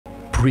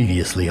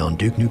Previously on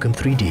Duke Nukem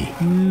 3D.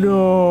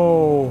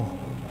 No.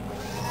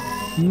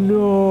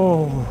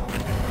 No.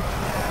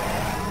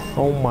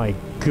 Oh my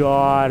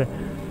god.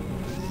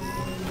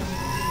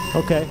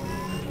 Okay.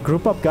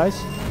 Group up, guys.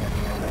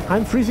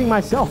 I'm freezing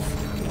myself.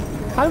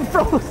 I'm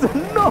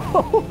frozen.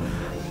 No.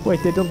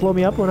 Wait, they don't blow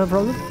me up when I'm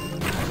frozen?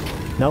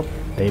 Nope.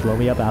 They blow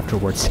me up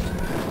afterwards.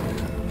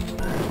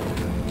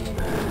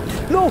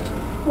 No!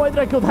 Why did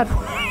I go that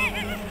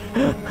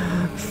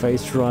way?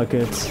 Face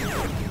rockets.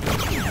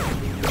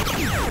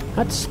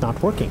 That's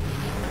not working.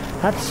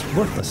 That's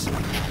worthless.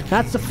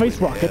 That's a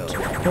face rocket.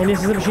 And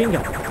this is a machine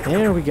gun.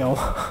 There we go.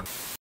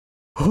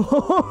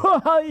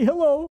 Hi,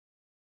 hello.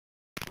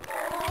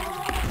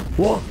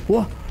 Whoa,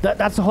 whoa.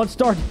 That's a hot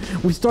start.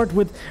 We start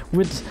with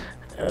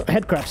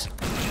head crabs.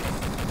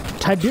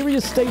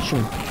 Tiberius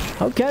Station.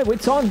 Okay,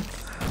 it's on.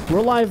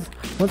 We're live.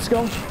 Let's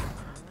go.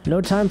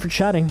 No time for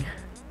chatting.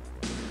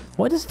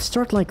 Why does it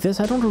start like this?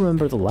 I don't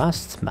remember the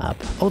last map.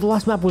 Oh, the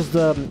last map was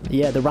the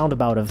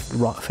roundabout of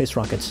face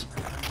rockets.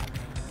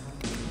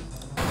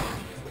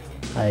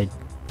 I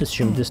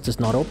assume this does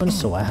not open,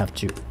 so I have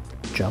to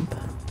jump.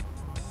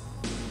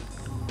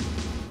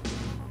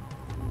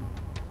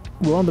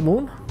 We're on the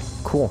moon?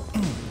 Cool.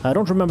 I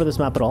don't remember this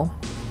map at all.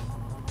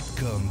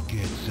 Come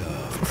get some.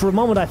 For a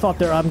moment I thought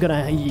I'm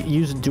gonna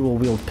use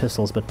dual-wield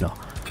pistols, but no.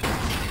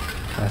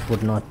 That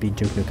would not be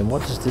Duke Nukem.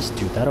 What does this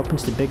do? That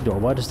opens the big door.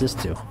 What does this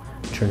do?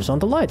 Turns on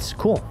the lights.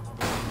 Cool.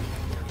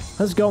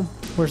 Let's go.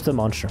 Where's the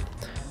monster?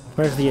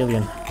 Where's the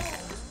alien?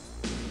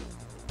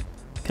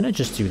 Can I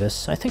just do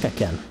this? I think I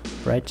can,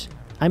 right?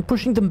 I'm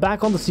pushing them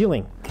back on the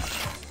ceiling.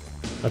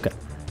 Okay.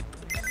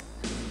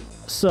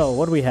 So,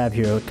 what do we have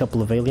here? A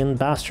couple of alien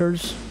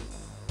bastards.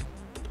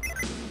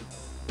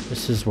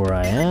 This is where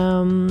I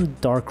am.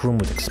 Dark room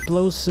with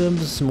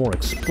explosives. More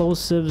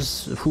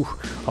explosives. Whew.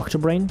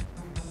 Octobrain.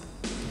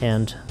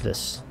 And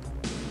this.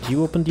 Do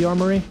you open the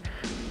armory?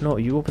 No,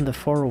 you open the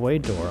far away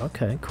door.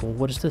 Okay, cool.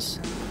 What is this?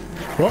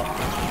 What?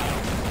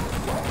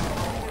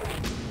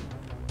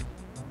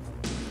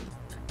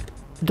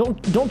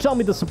 Don't tell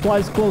me the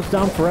supplies closed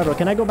down forever.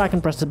 Can I go back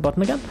and press the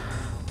button again?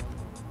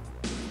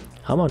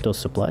 How about those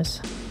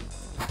supplies?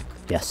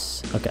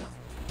 Yes. Okay.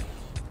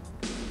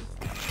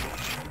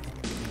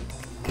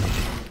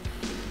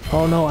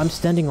 Oh no, I'm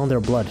standing on their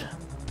blood.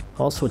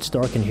 Also, it's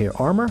dark in here.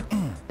 Armor?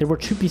 There were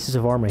 2 pieces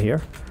of armor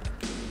here.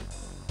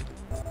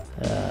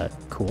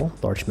 Cool.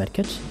 Large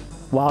medkit.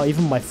 Wow,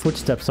 even my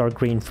footsteps are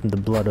green from the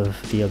blood of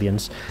the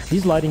aliens.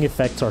 These lighting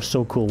effects are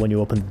so cool when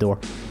you open the door.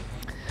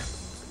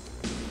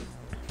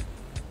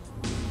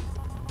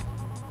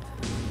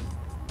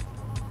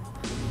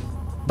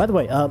 By the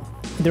way,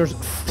 there's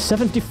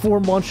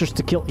 74 monsters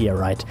to kill. Yeah,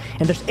 right.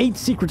 And there's 8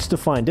 secrets to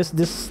find.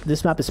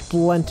 This map is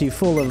plenty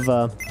full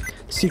of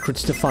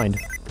secrets to find.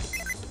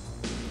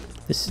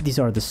 These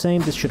are the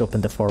same. This should open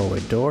the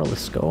faraway door.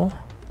 Let's go.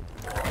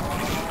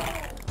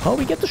 Oh,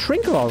 we get the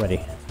shrinker already.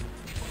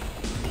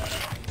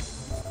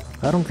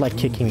 I don't like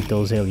kicking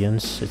those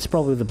aliens. It's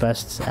probably the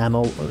best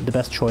ammo, the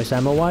best choice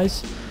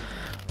ammo-wise.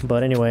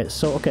 But anyway,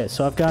 so okay,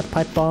 so I've got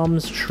pipe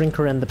bombs,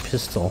 shrinker, and the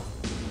pistol.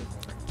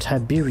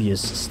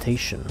 Tiberius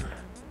Station.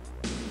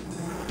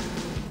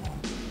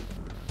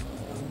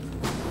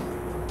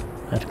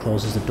 That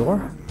closes the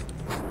door.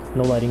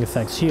 No lighting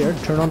effects here.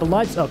 Turn on the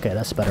lights. Okay,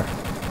 that's better.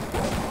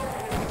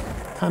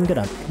 I'm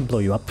gonna blow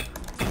you up.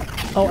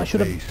 Oh, I should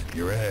have...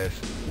 Your ass.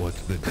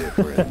 What's the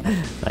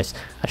difference? Nice.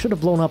 I should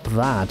have blown up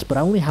that, but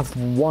I only have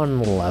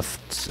 1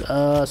 left.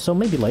 So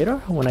maybe later,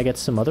 when I get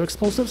some other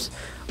explosives.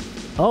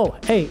 Oh,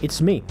 hey,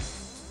 it's me.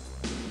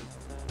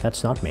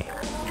 That's not me.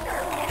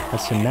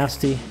 That's a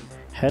nasty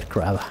head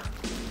crab.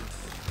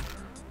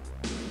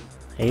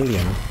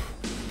 Alien.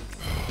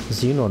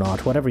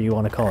 Xenonaut, whatever you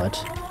want to call it.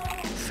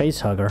 Face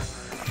hugger.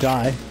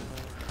 Die.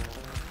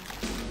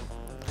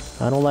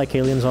 I don't like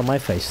aliens on my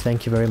face,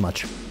 thank you very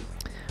much.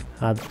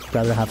 I'd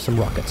rather have some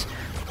rockets.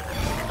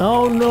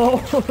 Oh no!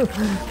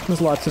 There's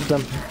lots of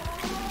them.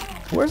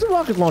 Where's the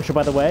rocket launcher,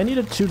 by the way? I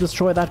needed to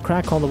destroy that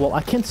crack on the wall.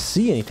 I can't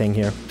see anything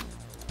here.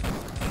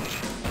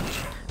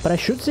 But I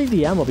should save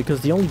the ammo,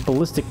 because the only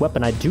ballistic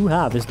weapon I do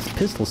have is this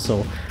pistol,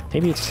 so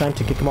maybe it's time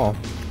to kick them all.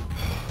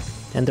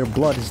 And their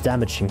blood is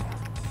damaging.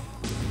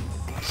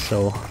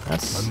 So,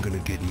 that's... I'm gonna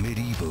get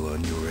medieval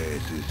on your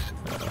asses.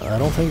 I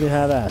don't think they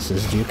have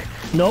asses, Duke.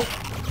 Nope!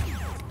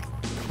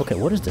 Okay,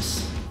 what is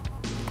this?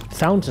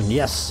 Fountain,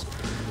 yes.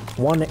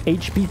 1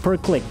 HP per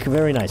click,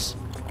 very nice.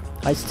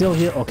 I still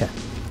hear... okay.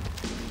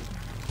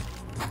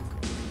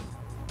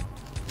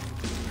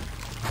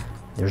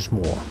 There's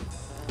more.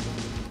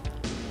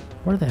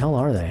 Where the hell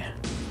are they?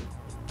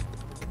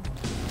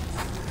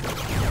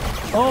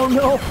 Oh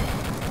no!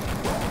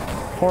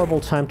 Horrible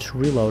time to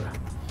reload.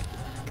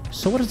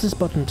 So what does this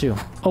button do?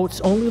 Oh,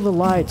 it's only the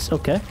lights,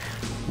 okay.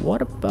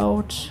 What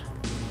about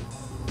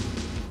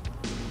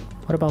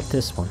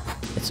this one?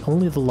 It's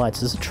only the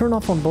lights. Does it turn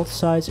off on both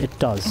sides? It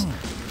does.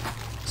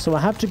 So I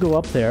have to go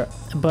up there,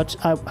 but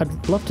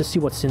I'd love to see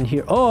what's in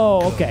here.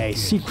 Oh, okay.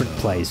 Secret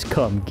place.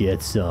 Come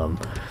get some.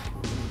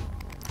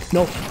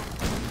 No.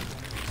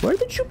 Where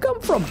did you come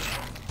from?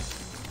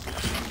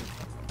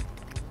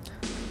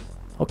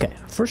 Okay,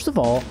 first of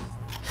all...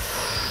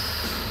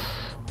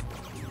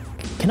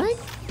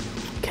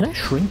 Can I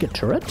shrink a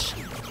turret?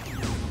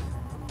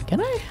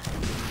 Can I?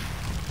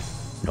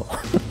 No.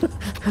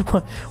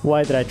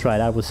 Why did I try?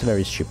 That was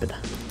very stupid.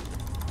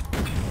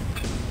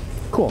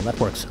 Cool, that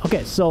works.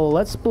 Okay, so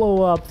let's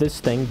blow up this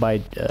thing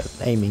by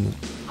aiming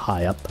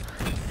high up.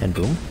 And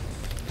boom.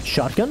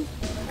 Shotgun?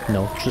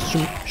 No, just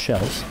some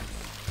shells.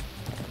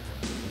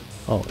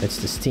 Oh, it's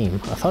the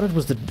steam. I thought it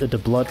was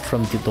the blood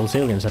from those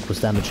aliens that was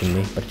damaging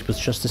me, but it was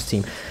just the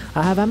steam.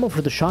 I have ammo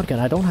for the shotgun.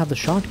 I don't have the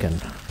shotgun.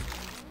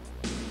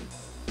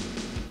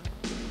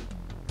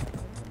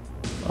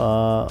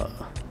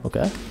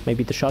 Okay.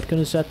 Maybe the shotgun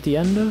is at the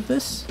end of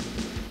this?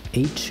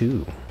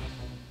 A2.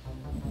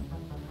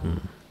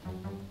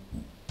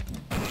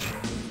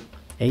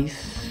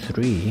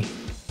 A3.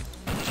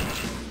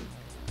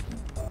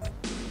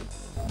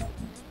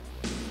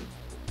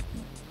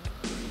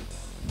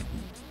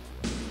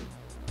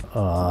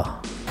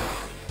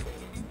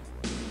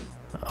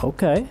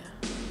 Okay.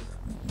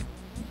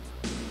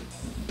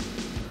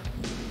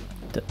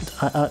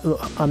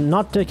 I'm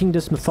not taking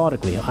this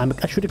methodically.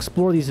 I should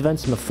explore these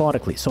vents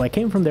methodically. So I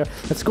came from there.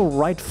 Let's go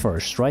right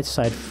first. Right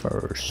side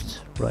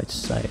first. Right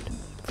side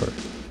first.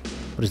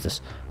 What is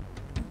this?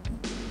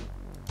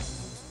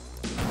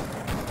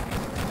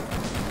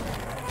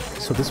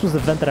 So this was the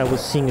vent that I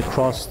was seeing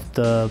across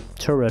the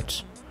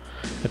turret.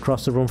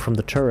 Across the room from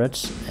the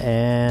turret.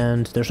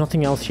 And there's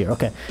nothing else here.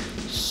 Okay.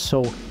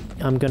 So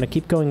I'm gonna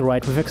keep going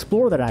right. We've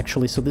explored that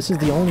actually. So this is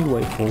the only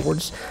way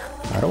forwards.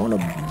 I don't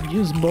want to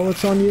use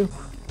bullets on you.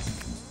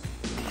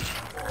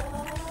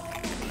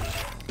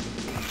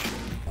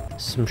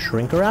 Some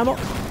shrinker ammo.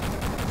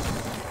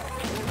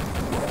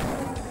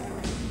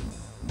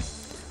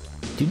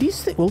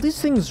 Will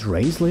these things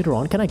raise later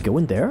on? Can I go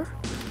in there?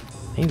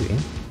 Maybe.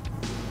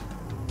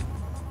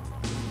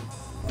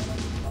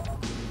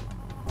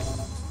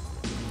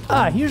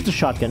 Ah, here's the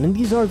shotgun, and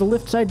these are the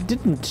lifts I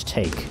didn't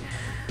take.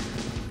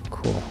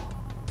 Cool.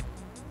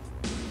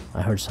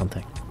 I heard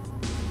something.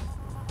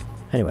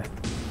 Anyway.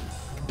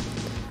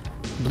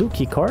 Blue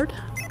key card.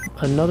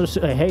 Another...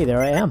 hey,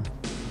 there I am.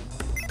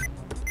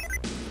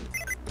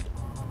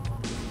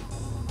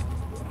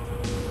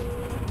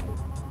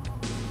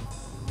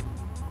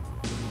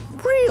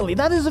 Really?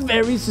 That is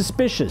very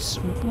suspicious.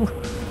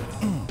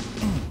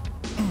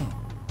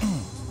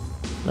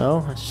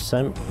 No, it's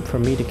time for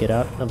me to get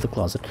out of the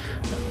closet.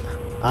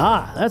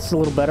 Ah, that's a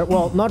little better.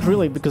 Well, not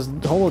really, because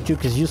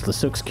Holojuke is useless,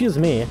 so excuse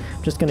me.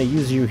 I'm just gonna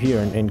use you here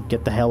and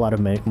get the hell out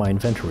of my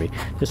inventory.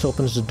 This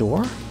opens the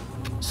door.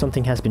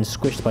 Something has been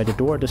squished by the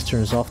door. This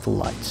turns off the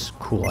lights.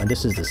 Cool, and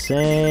this is the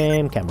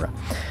same camera.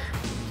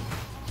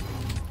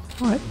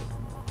 Alright.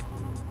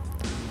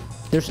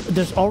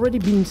 There's already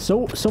been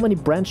so many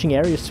branching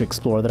areas to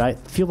explore that I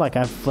feel like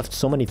I've left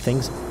so many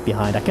things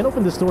behind. I can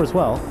open this door as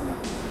well.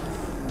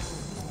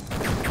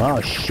 Oh,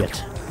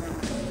 shit.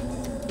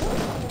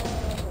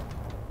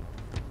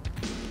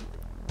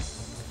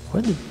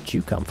 Where did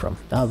you come from?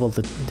 Ah, well,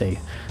 they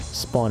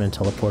spawn and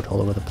teleport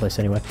all over the place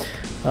anyway.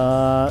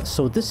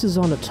 So this is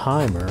on a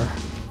timer.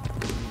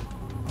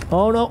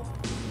 Oh, no.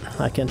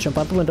 I can't jump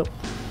out the window.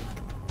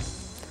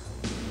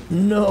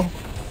 No.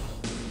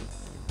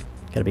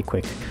 Gotta be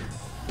quick.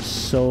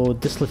 So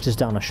this lift is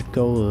down. I should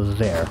go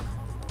there.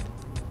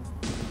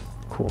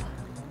 Cool.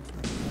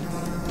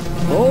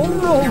 Oh,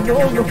 no,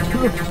 no, no.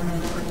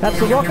 That's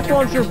a rocket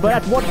launcher, but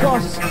at what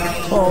cost?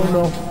 Oh,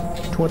 no.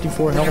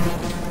 24 health.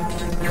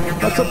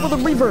 What's up with the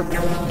reverb?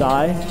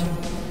 Die.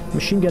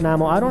 Machine gun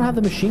ammo. I don't have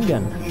the machine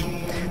gun.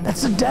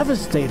 That's a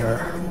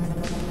Devastator.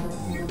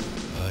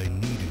 I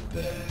needed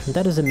that.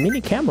 That is a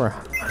mini camera.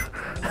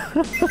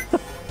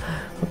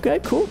 Okay,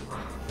 cool.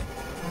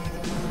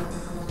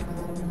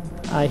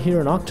 I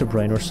hear an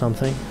Octobrain or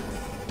something.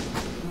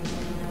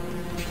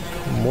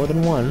 More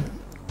than one.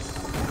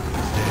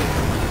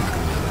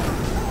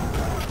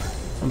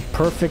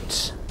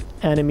 Perfect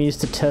enemies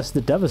to test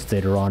the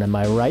Devastator on, am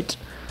I right?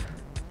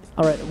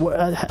 Alright,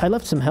 I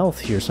left some health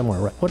here somewhere.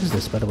 Right. What is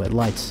this, by the way?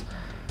 Lights.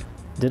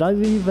 Did I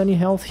leave any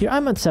health here?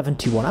 I'm at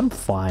 71. I'm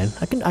fine.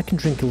 I can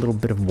drink a little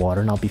bit of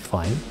water and I'll be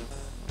fine.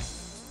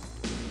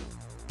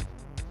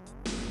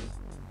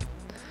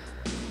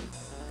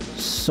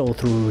 So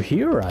through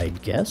here, I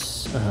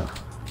guess. A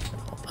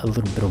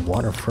little bit of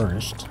water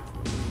first.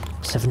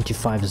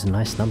 75 is a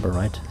nice number,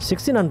 right?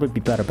 69 would be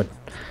better, but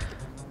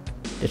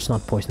it's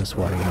not poisonous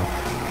water, you know.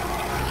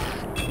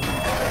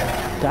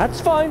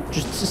 That's fine.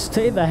 Just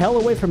stay the hell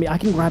away from me. I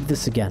can grab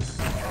this again.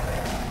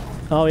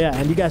 Oh yeah,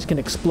 and you guys can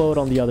explode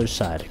on the other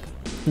side.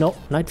 No,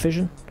 night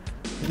vision.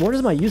 Where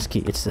is my use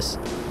key? It's this.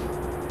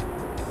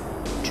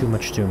 Too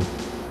much doom.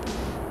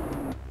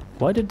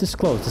 Why did this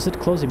close? Does it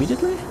close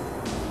immediately?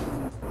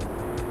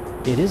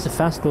 It is a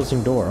fast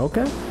closing door,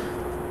 okay.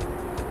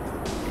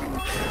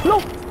 No!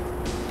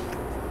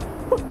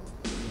 What?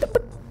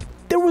 But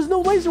there was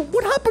no laser.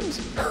 What happened?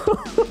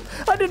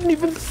 I didn't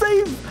even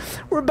save.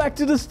 We're back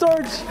to the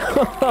start.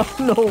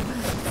 No.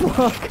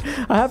 Fuck.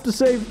 I have to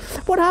save.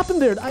 What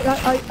happened there?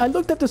 I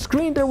looked at the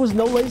screen. There was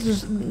no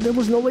lasers. There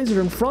was no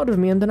laser in front of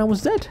me, and then I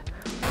was dead.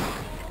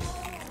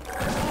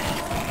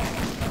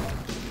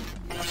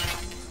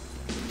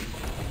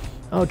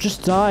 Oh,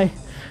 just die.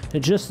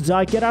 Just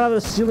die. Get out of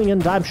the ceiling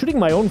and die. I'm shooting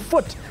my own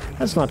foot.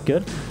 That's not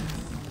good.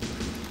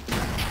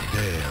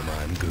 Damn,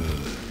 I'm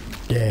good.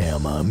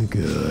 Damn, I'm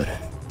good.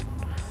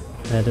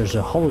 There's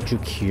a hollow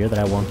juke here that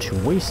I want to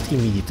waste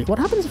immediately. What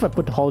happens if I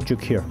put the hollow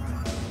juke here?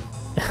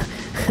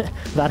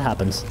 That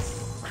happens.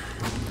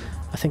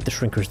 I think the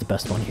shrinker is the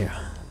best one here.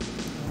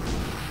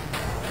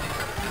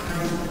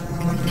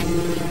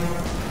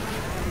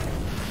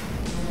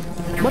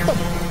 What the?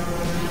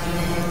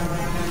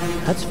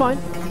 That's fine.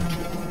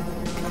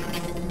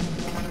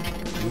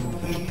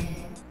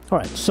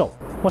 Alright, so,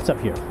 what's up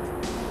here?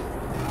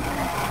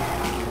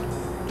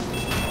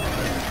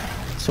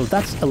 So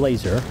that's a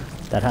laser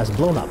that has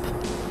blown up.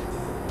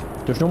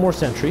 There's no more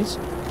sentries.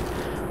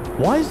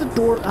 Why is the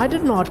door... I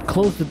did not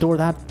close the door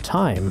that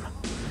time.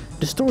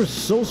 This door is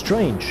so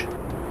strange.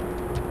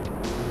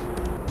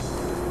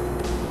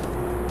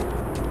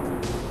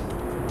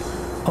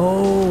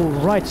 Oh,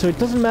 right. So it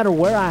doesn't matter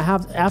where I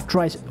have... After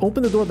I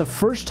open the door the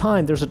first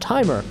time, there's a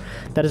timer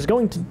that is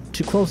going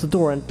to close the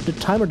door, and the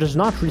timer does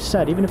not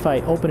reset. Even if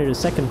I open it a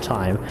second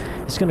time,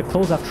 it's going to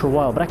close after a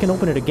while, but I can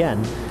open it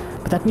again.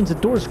 But that means the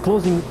door is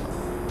closing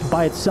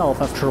by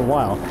itself after a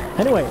while.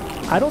 Anyway,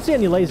 I don't see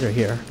any laser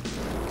here.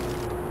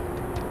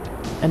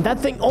 And that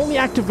thing only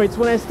activates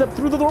when I step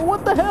through the door.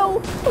 What the hell?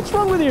 What's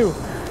wrong with you?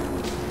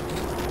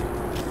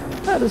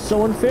 That is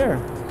so unfair.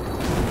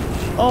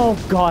 Oh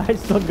god, I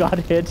still got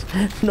hit.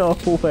 No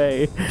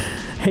way.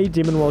 Hey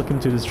Demon, welcome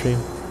to the stream.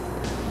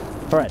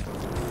 Alright.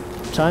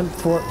 Time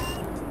for...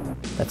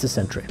 That's a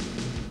sentry.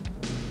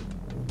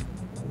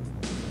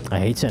 I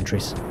hate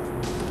sentries.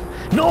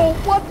 No!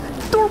 What?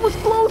 The door was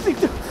closing!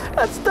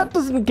 That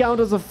doesn't count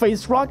as a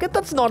face rocket.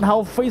 That's not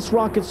how face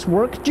rockets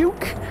work,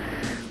 Duke.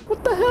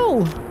 What the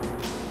hell?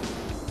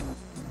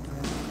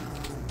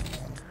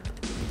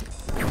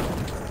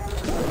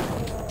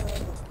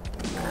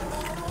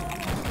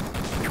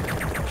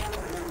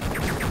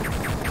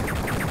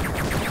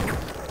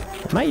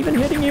 Am I even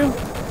hitting you?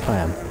 I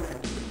am.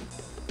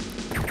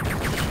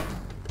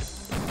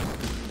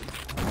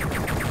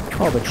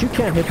 Oh, but you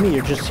can't hit me,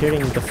 you're just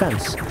hitting the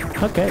fence.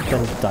 Okay,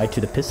 then die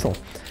to the pistol.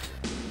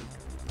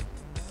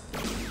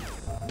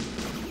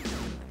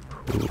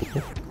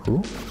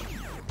 Who?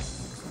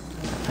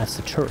 That's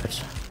the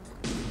turret.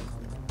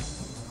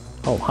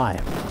 Oh, hi.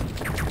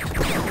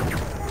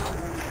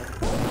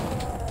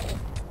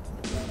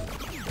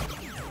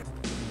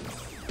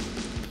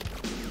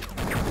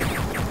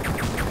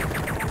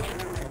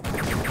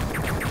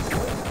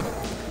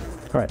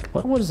 Alright,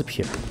 what is up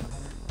here?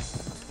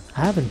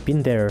 I haven't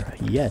been there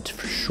yet,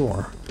 for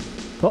sure.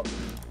 Oh!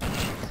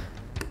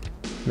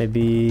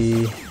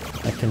 Maybe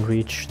I can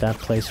reach that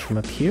place from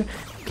up here.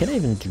 Can I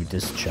even do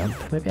this jump?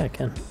 Maybe I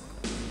can.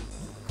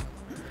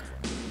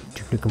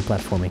 Nukem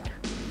platforming.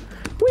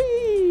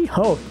 Whee!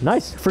 Oh,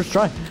 nice! First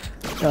try.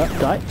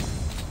 Die.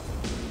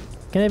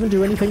 Can I even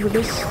do anything with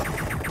this?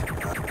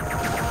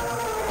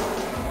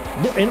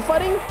 They're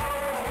infighting?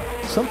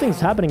 Something's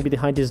happening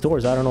behind these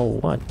doors, I don't know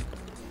what.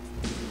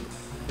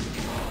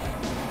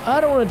 I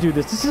don't want to do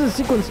this. This is a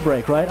sequence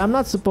break, right? I'm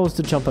not supposed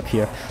to jump up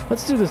here.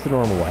 Let's do this the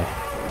normal way.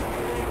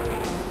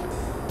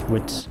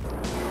 With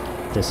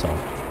this on.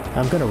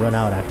 I'm gonna run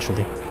out,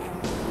 actually.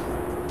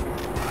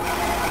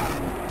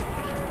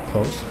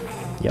 Close.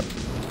 Yep.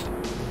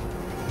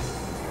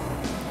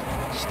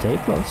 Stay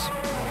close.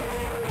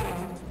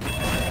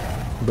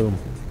 Boom.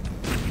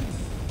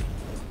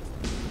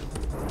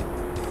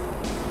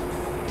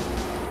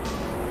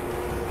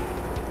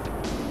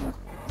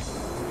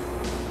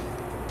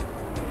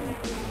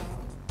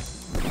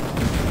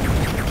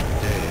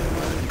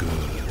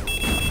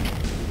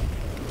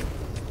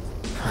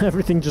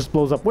 Everything just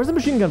blows up. Where's the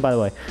machine gun, by the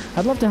way?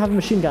 I'd love to have a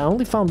machine gun. I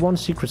only found one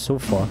secret so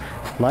far.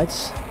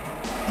 Lights.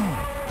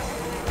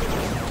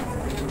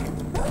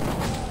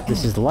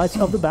 This is the lights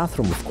of the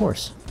bathroom, of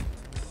course.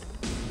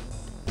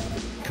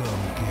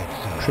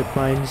 Trip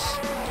mines.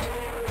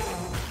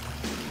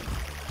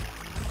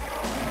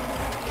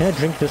 Can I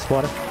drink this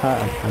water?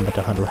 I'm at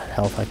 100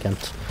 health, I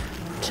can't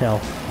tell.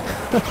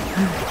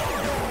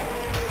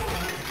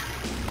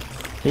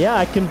 Yeah,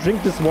 I can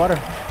drink this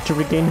water to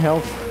regain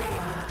health.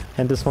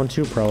 And this one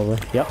too, probably.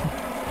 Yep.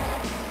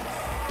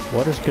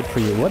 Water's good for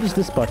you. What is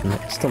this button?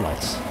 It's the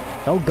lights.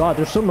 Oh god,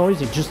 they're so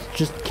noisy.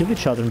 Just kill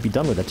each other and be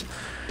done with it.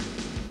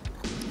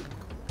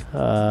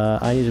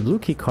 I need a blue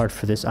key card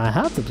for this. I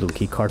have the blue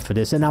key card for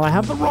this, and now I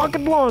have the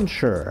rocket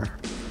launcher.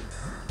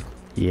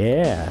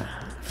 Yeah.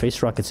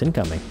 Face rockets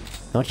incoming.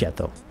 Not yet,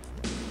 though.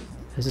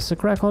 Is this a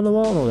crack on the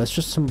wall? No, that's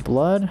just some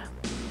blood.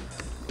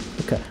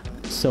 Okay.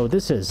 So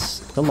this is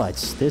the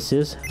lights. This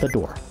is the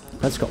door.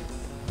 Let's go.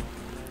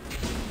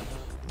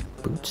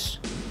 Boots.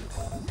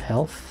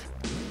 Health.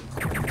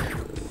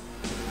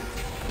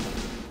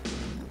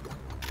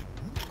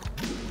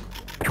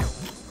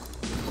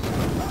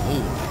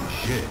 Holy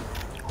shit.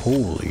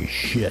 Holy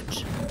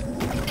shit.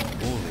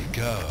 Holy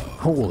cow.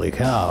 Holy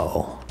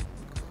cow.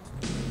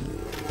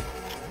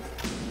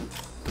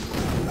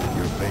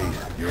 Your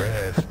face, your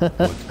ass.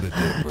 What's the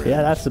difference?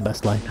 Yeah, that's the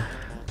best line.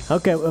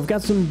 Okay, I've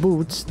got some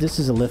boots. This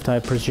is a lift, I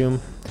presume.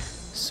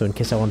 So in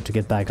case I want to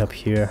get back up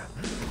here,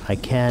 I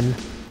can.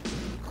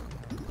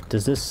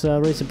 Does this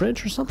raise a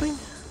bridge or something?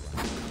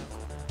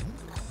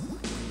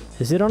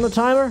 Is it on a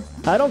timer?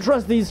 I don't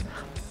trust these.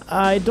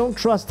 I don't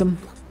trust them.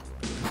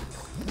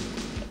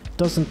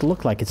 Doesn't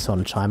look like it's on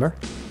a timer.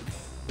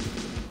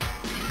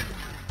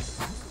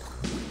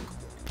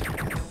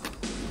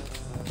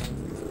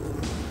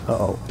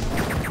 Uh-oh.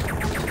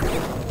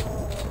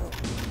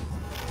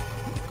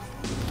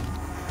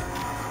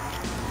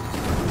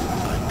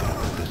 I'm gonna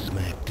put the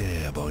smack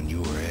dab on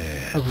your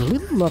ass. I would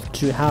really love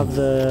to have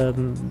the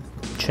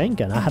chain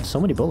gun. I have so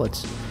many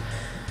bullets.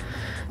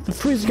 The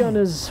freeze gun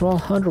is, well,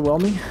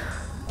 underwhelming.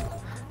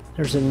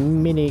 There's a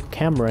mini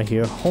camera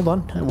here. Hold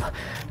on.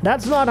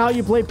 That's not how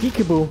you play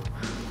peekaboo.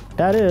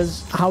 That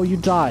is how you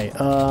die.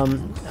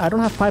 I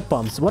don't have pipe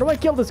bombs. What do I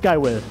kill this guy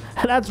with?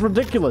 That's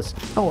ridiculous.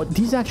 Oh,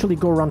 these actually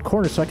go around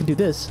corners, so I can do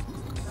this.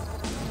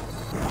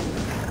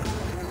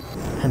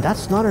 And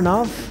that's not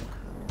enough?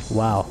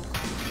 Wow.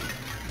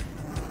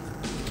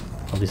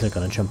 Oh, these are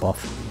gonna jump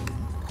off.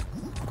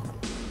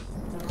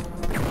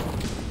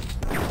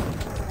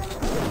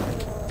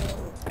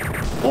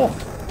 Oh!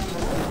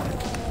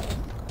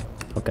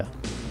 Okay.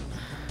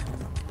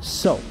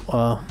 So,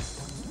 I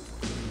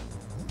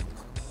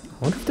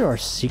wonder if there are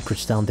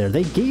secrets down there.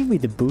 They gave me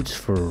the boots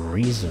for a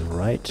reason,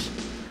 right?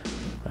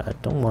 I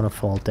don't want to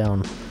fall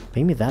down.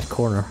 Maybe that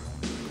corner.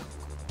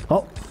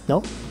 Oh,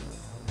 no.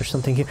 There's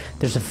something here.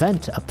 There's a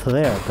vent up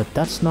there, but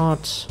that's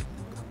not...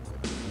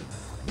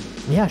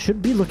 Yeah, I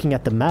should be looking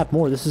at the map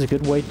more. This is a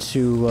good way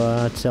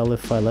to tell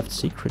if I left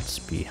secrets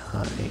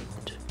behind.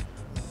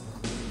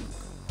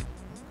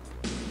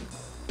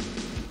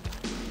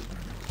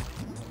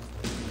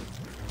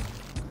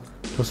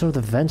 Those are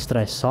the vents that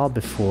I saw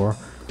before.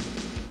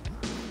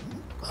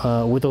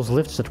 With those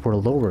lifts that were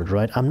lowered,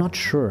 right? I'm not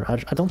sure.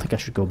 I don't think I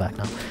should go back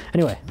now.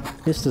 Anyway,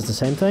 this does the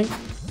same thing.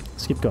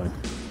 Let's keep going.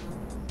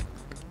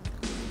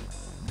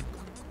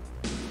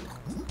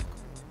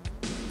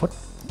 What?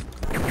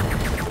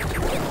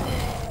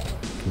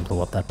 Can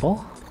blow up that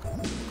ball.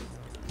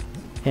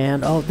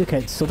 And, oh,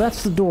 okay, so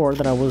that's the door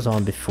that I was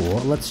on before.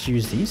 Let's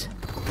use these.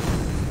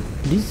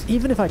 These,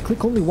 even if I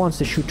click only once,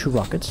 they shoot 2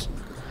 rockets.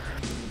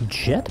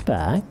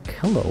 Jetpack,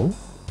 hello.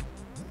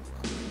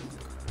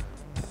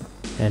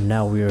 And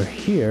now we're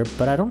here,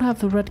 but I don't have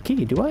the red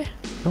key, do I?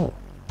 No.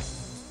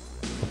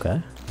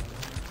 Okay.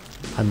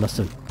 I must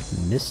have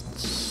missed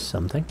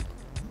something.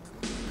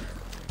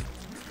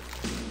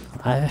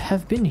 I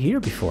have been here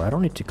before. I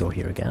don't need to go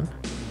here again.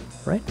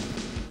 Right?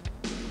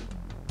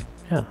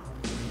 Yeah.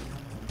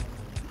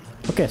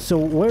 Okay, so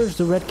where's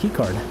the red key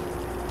card?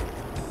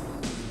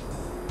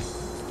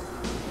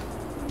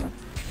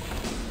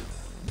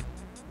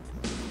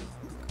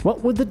 Well,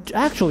 with the...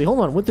 Actually, hold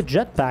on. With the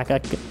jetpack, I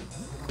can...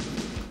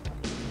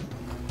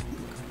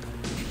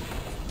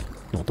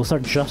 No, those are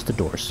just the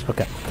doors.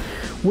 Okay.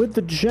 With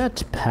the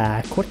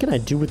jetpack, what can I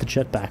do with the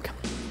jetpack?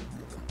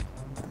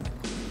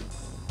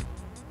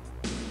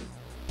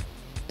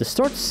 The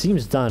start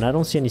seems done. I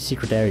don't see any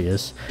secret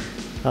areas.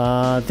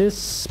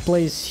 This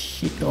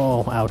place...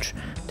 Oh, ouch.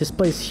 This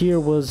place here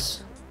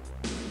was...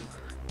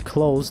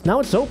 closed.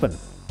 Now it's open.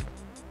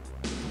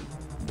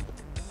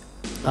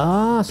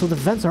 Ah, so the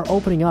vents are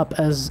opening up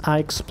as I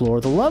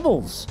explore the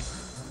levels.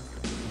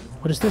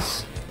 What is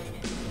this?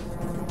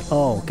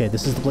 Oh, okay,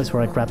 this is the place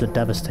where I grabbed the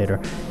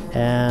Devastator.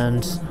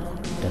 And...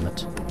 damn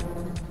it.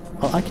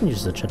 Oh, I can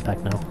use the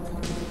jetpack now.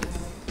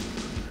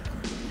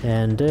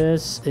 And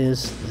this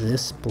is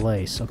this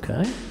place,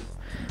 okay.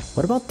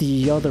 What about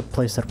the other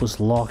place that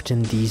was locked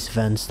in these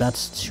vents?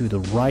 That's to the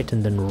right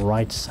and then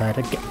right side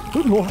again.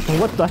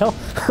 What the hell?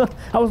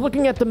 I was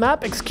looking at the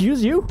map,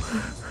 excuse you?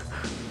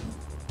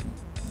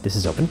 This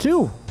is open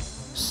too.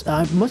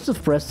 I must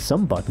have pressed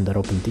some button that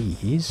opened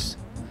these.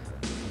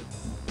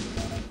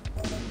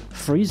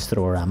 Freeze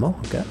thrower ammo,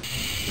 okay.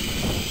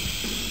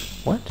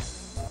 What?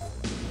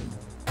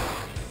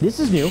 This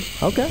is new,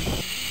 okay.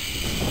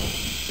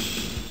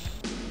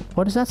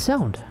 What does that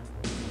sound?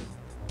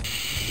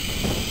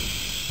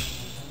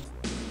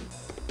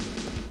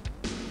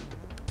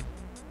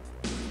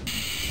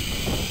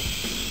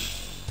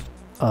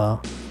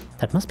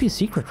 That must be a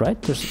secret, right?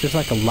 There's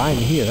like a line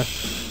here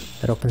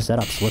that opens that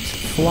up. So let's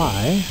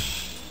fly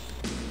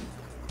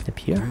up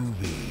here.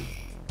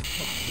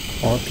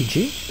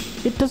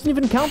 RPG? It doesn't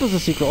even count as a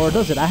secret, or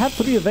does it? I have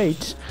 3 of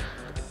 8.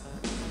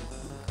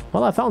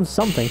 Well, I found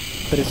something,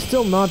 but it's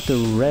still not the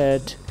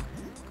red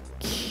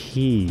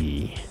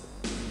key.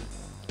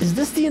 Is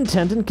this the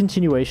intended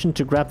continuation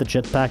to grab the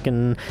jetpack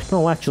and...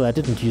 No, actually, I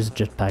didn't use the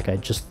jetpack. I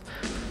just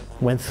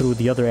went through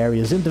the other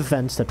areas in the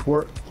vents that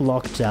were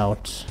locked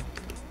out.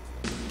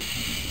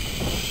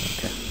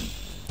 Okay.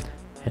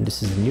 And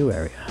this is a new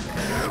area.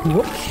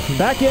 Whoops.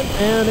 Back in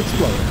and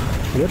explode.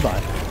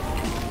 Goodbye.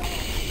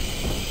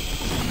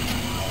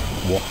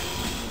 Whoa.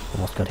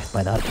 Almost got hit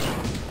by that.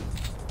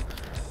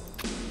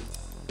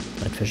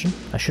 Night vision.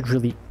 I should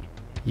really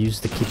use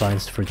the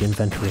keybinds for the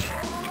inventory.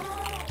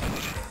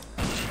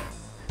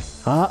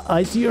 Ah,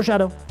 I see your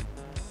shadow.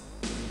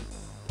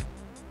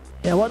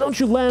 Yeah, Yeah, why don't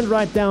you land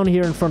right down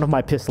here in front of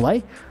my pistol,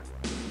 eh?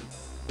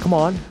 Come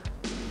on.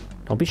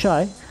 Don't be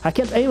shy. I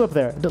can't aim up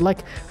there.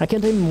 Like, I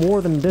can't aim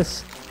more than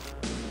this.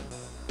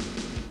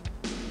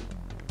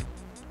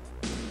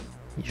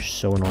 You're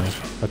so annoying.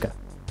 Okay.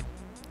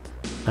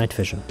 Night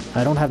vision.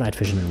 I don't have night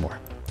vision anymore.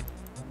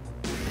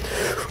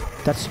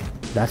 That's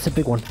a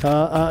big one.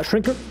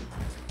 Shrinker.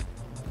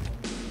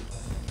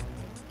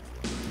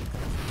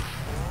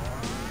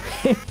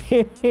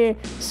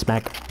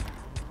 Smack.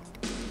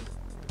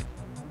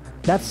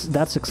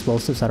 That's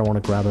explosives. I don't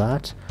want to grab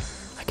that.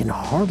 I can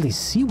hardly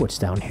see what's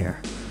down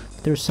here.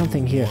 There's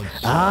something here.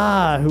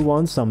 Ah, who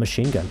wants some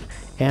machine gun?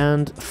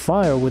 And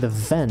fire with a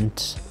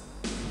vent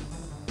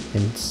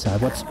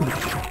inside. What's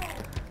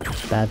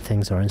bad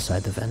things are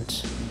inside the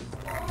vent.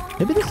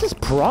 Maybe this is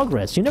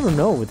progress. You never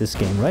know with this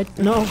game, right?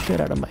 No, get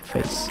out of my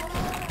face.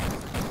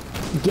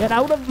 Get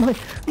out of my...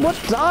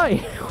 What?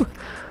 Die!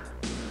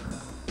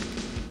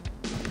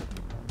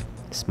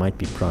 This might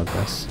be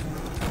progress.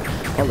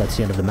 Well, that's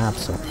the end of the map,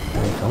 so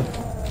there you go.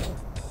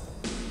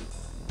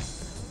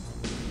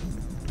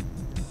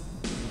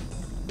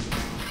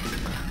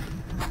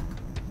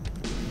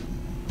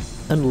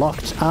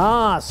 Unlocked.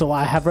 Ah, so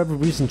I have every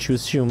reason to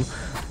assume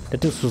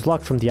that this was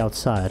locked from the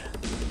outside.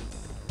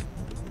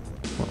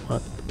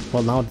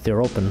 Well, now that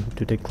they're open,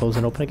 do they close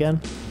and open again?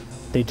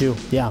 They do,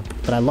 yeah,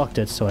 but I locked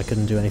it, so I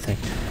couldn't do anything.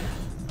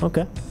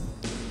 Okay.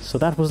 So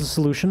that was the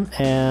solution,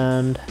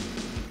 and...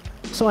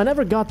 So I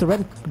never got the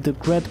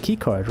red key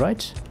card,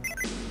 right?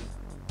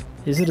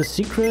 Is it a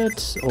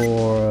secret,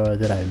 or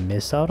did I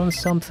miss out on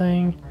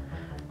something?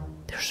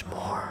 There's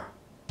more.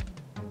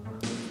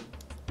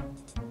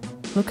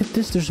 Look at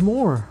this, there's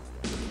more.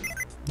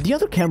 The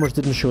other cameras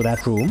didn't show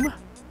that room.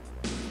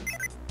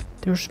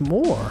 There's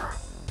more.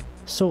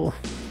 So...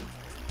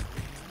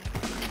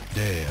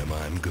 Damn,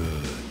 I'm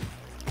good.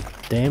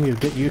 Damn,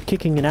 you're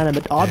kicking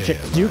inanimate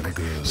objects, Duke.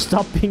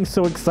 Stop being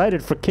so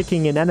excited for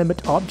kicking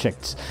inanimate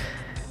objects.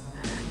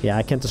 Yeah,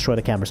 I can't destroy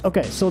the cameras.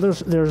 Okay, so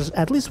there's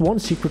at least one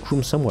secret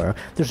room somewhere.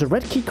 There's a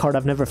red key card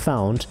I've never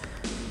found.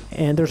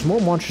 And there's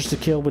more monsters to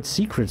kill with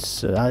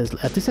secrets.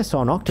 At least I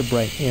saw an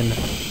octobrain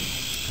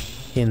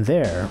in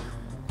there.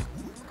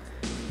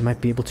 You might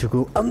be able to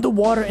go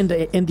underwater in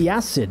the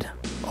acid.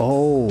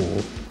 Oh.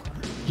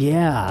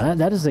 Yeah,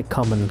 that is a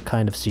common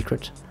kind of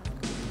secret.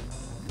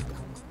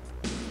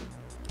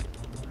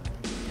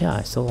 Yeah,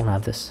 I still don't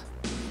have this.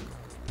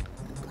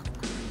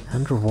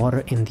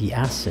 Underwater in the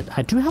acid.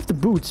 I do have the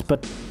boots,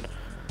 but...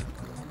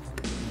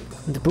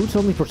 The boots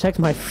only protect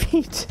my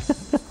feet.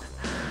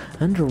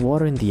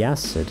 Underwater in the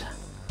acid.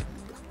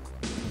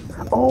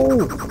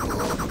 Oh!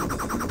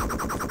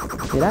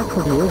 It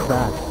actually is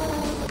that.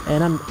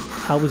 And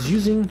I was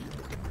using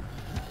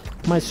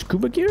my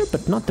scuba gear,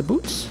 but not the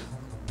boots.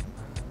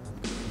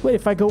 Wait,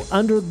 if I go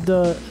under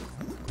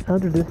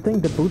this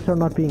thing, the boots are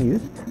not being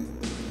used?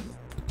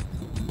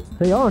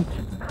 They aren't.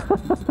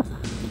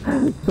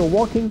 So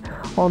walking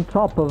on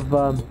top of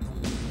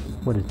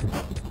what is this?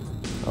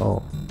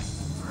 Oh,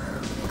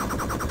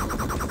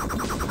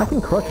 I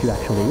can crush you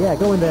actually. Yeah,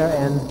 go in there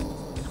and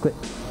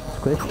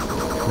squish.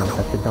 No,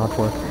 that did not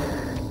work.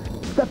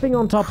 Stepping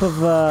on top of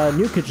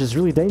nukage is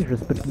really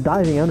dangerous, but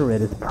diving under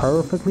it is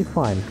perfectly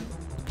fine.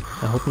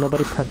 I hope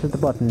nobody presses the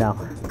button now.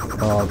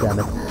 Oh, damn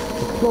it.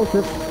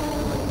 Explosive.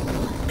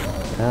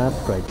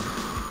 That's great.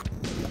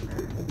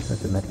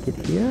 There's a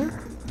medkit here.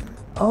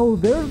 Oh,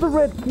 there's the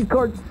red key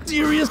card.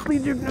 Seriously,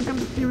 Duke Nukem,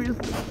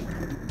 seriously.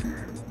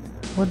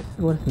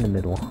 What's in the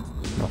middle?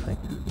 Nothing.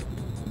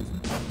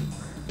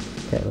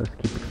 Okay, let's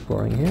keep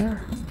exploring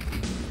here.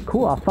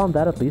 Cool, I found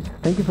that at least.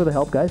 Thank you for the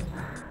help, guys.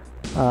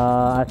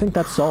 I think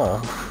that's all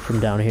from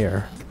down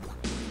here.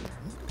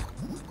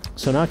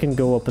 So now I can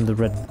go open the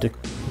red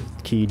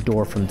key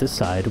door from this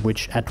side,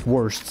 which at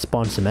worst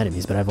spawns some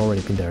enemies, but I've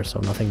already been there,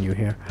 so nothing new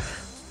here.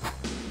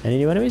 Any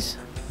new enemies?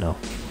 No.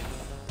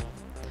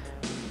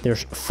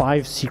 There's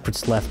 5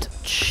 secrets left.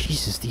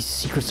 Jesus, these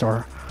secrets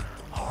are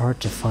hard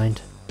to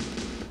find.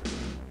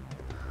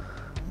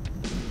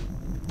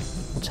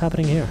 What's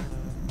happening here?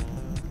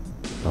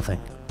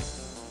 Nothing.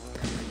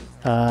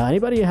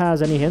 Anybody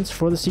has any hints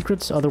for the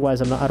secrets?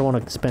 Otherwise, I don't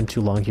want to spend too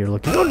long here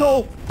looking. Oh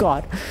no!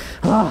 God!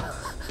 Ah.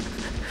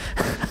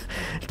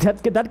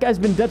 that guy's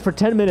been dead for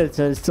 10 minutes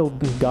and it still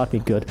got me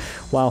good.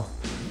 Wow.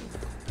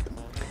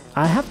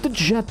 I have the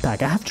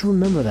jetpack. I have to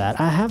remember that.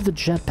 I have the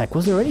jetpack.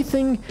 Was there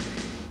anything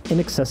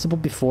inaccessible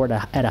before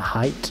at a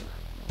height?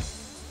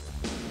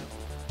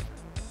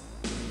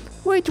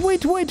 Wait.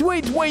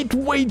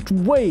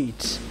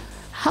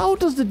 How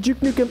does the Duke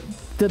Nukem,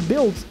 the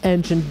build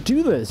engine,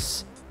 do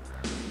this?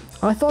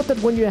 I thought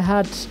that when you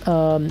had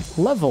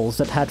levels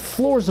that had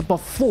floors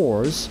above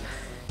floors,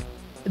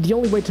 the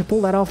only way to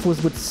pull that off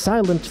was with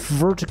silent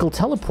vertical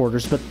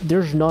teleporters, but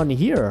there's none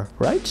here,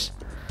 right?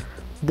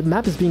 The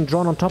map is being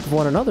drawn on top of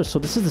one another, so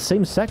this is the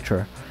same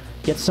sector.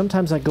 Yet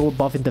sometimes I go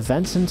above in the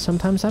vents and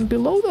sometimes I'm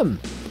below them.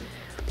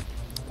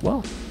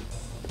 Well,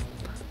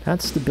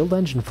 that's the build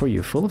engine for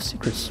you, full of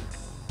secrets.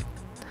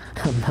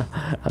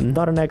 I'm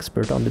not an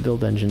expert on the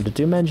build engine. The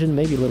Doom engine,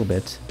 maybe a little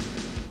bit.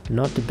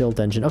 Not the build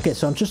engine. Okay,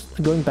 so I'm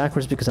just going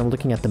backwards because I'm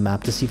looking at the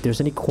map to see if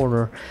there's any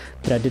corner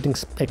that I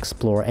didn't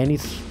explore.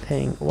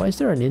 Anything. Why is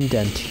there an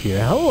indent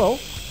here? Hello!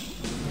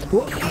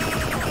 Whoa.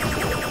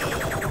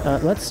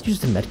 Let's use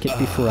the medkit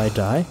before I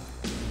die.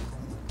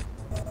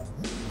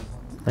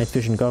 Night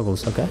vision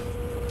goggles, okay.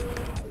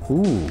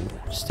 Ooh,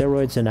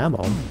 steroids and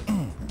ammo.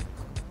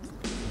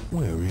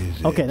 Where is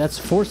it? Okay, that's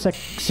 4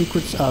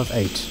 secrets of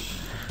 8.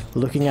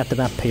 Looking at the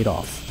map paid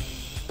off.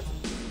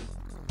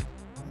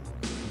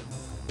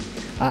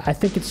 I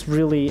think it's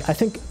really... I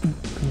think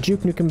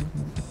Duke Nukem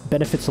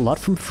benefits a lot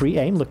from free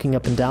aim, looking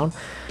up and down.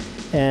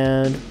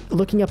 And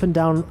looking up and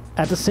down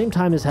at the same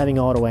time as having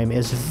auto aim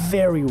is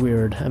very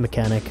weird a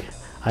mechanic.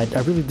 I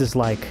really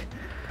dislike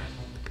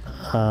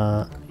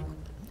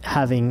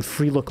having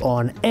free look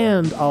on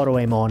and auto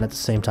aim on at the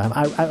same time.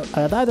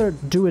 I'd either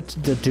do it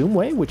the Doom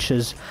way, which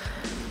is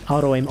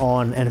auto aim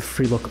on and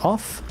free look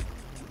off,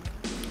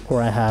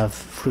 or I have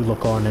free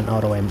look on and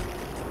auto aim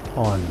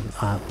on.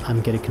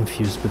 I'm getting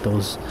confused with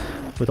those,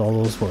 with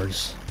all those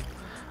words.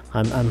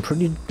 I'm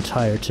pretty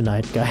tired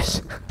tonight,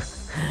 guys.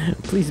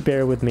 Please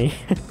bear with me.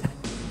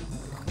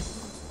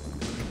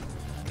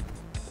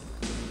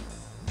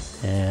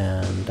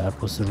 And that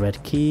was the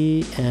red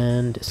key,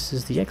 and this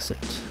is the exit.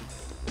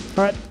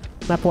 Alright,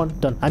 map 1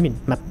 done. I mean,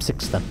 map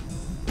 6 done.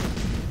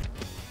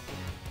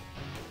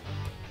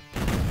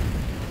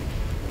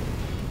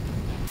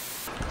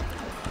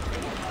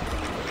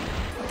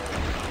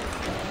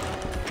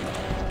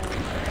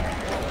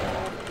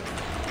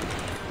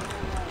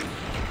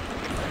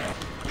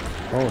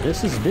 Oh,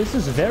 this is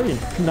very...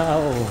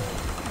 No.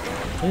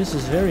 This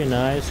is very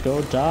nice.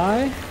 Go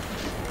die.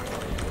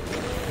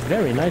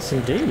 Very nice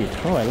indeed.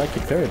 Oh, I like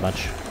it very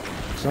much.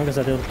 As long as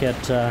I don't get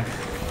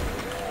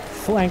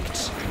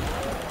flanked.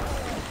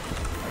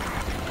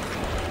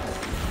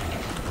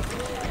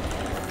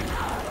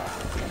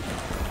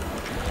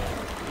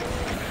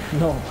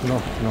 No.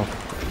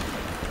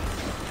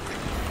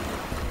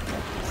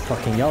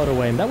 Fucking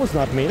auto aim. That was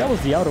not me. That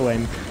was the auto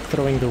aim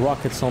throwing the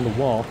rockets on the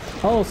wall.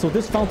 Oh, so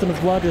this fountain of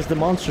blood is the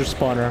monster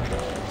spawner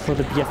for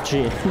the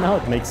BFG. Now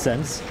it makes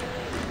sense.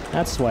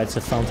 That's why it's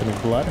a fountain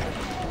of blood.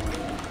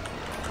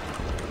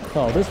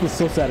 Oh, this was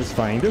so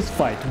satisfying. This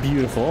fight,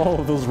 beautiful. All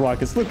of those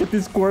rockets. Look at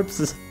these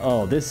corpses.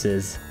 Oh, this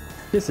is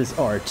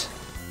art.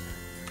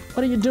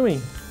 What are you doing?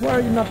 Why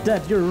are you not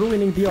dead? You're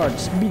ruining the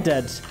art. Be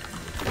dead.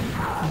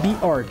 Be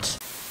art.